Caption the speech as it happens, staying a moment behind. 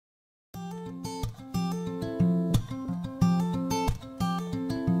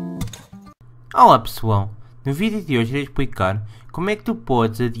Olá pessoal, no vídeo de hoje irei explicar como é que tu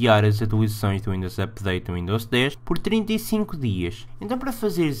podes adiar as atualizações do Windows Update do Windows 10 por 35 dias. Então para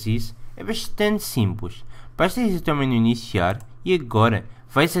fazeres isso é bastante simples, basta ir ao teu menu iniciar e agora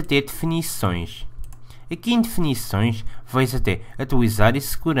vais até definições. Aqui em definições vais até atualizar e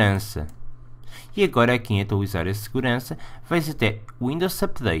segurança. E agora aqui em atualizar a segurança vais até Windows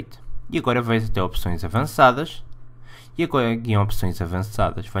Update. E agora vais até opções avançadas. E agora aqui em opções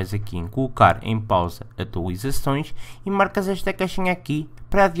avançadas vais aqui em colocar em pausa atualizações e marcas esta caixinha aqui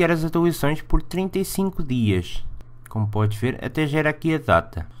para adiar as atualizações por 35 dias. Como podes ver, até gera aqui a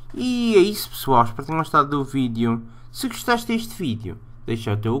data. E é isso pessoal, espero que tenham gostado do vídeo. Se gostaste deste vídeo,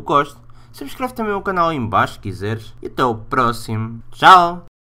 deixa o teu gosto, subscreve também o canal aí em baixo se quiseres e até o próximo. Tchau!